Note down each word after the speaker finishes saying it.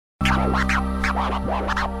By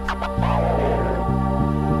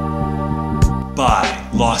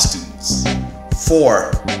law students.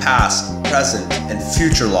 For past, present, and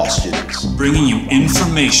future law students. Bringing you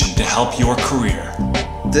information to help your career.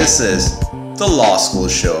 This is The Law School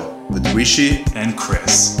Show with Rishi and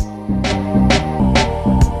Chris.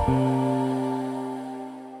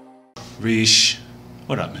 Rish,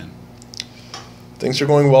 what up, man? Things are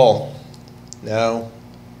going well. Now,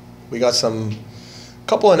 we got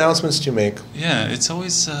couple announcements to make. Yeah, it's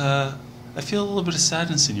always, I feel a little bit of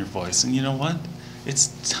sadness in your voice. And you know what? These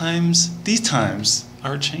times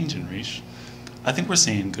are changing, Rish. I think we're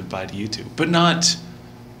saying goodbye to YouTube, but not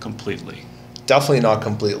completely. Definitely not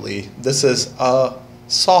completely. This is a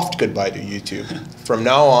soft goodbye to YouTube. From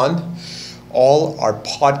now on, all our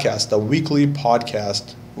podcasts, the weekly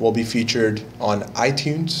podcast, will be featured on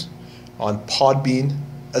iTunes, on Podbean,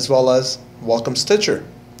 as well as Welcome Stitcher.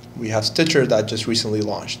 We have Stitcher that just recently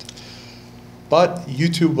launched. But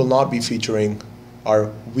YouTube will not be featuring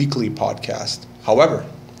our weekly podcast. However,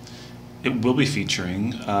 it will be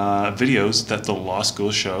featuring videos that the Law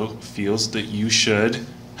School Show feels that you should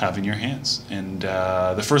have in your hands. And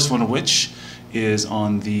the first one of which is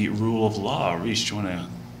on the rule of law. Rish, do you want to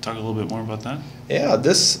talk a little bit more about that? Yeah,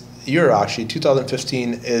 this year actually,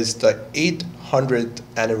 2015, is the 800th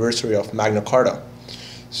anniversary of Magna Carta.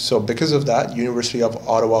 So because of that, University of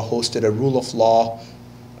Ottawa hosted a rule of law,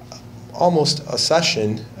 almost a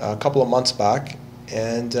session a couple of months back,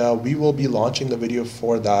 and we will be launching the video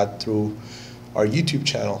for that through our YouTube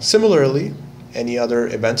channel. Similarly, any other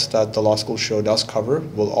events that the Law School Show does cover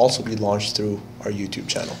will also be launched through our YouTube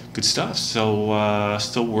channel. Good stuff. So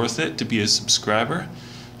still worth it to be a subscriber.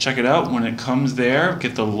 Check it out when it comes there.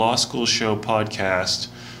 Get the Law School Show podcast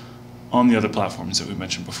on the other platforms that we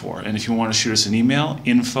mentioned before. And if you want to shoot us an email,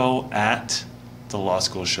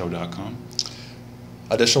 info@thelawschoolshow.com.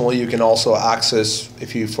 Additionally, you can also access,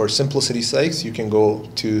 for simplicity's sakes, you can go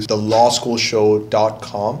to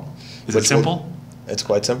thelawschoolshow.com. Is it simple? It's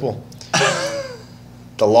quite simple.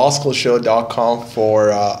 thelawschoolshow.com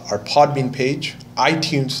for our Podbean page,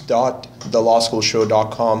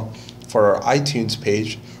 itunes.thelawschoolshow.com for our iTunes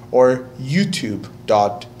page, or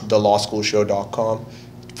youtube.thelawschoolshow.com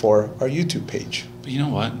for our YouTube page. But you know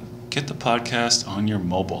what? Get the podcast on your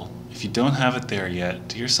mobile. If you don't have it there yet,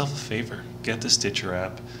 do yourself a favor. Get the Stitcher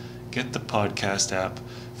app. Get the podcast app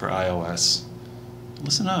for iOS.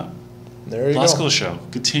 Listen up. There you go. Law School Show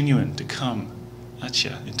continuing to come at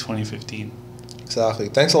you in 2015. Exactly.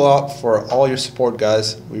 Thanks a lot for all your support,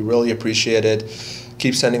 guys. We really appreciate it.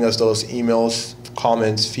 Keep sending us those emails,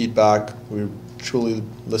 comments, feedback. We truly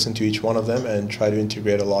listen to each one of them and try to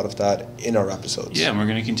integrate a lot of that in our episodes. Yeah, and we're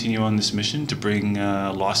going to continue on this mission to bring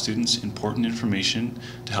law students important information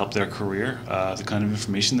to help their career, the kind of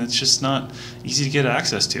information that's just not easy to get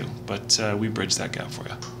access to, but we bridge that gap for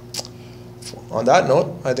you. On that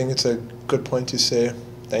note, I think it's a good point to say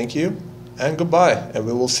thank you and goodbye, and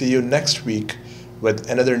we will see you next week with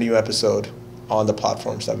another new episode on the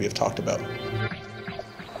platforms that we have talked about.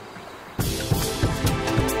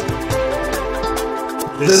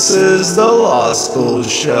 This is the Law School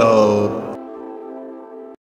Show.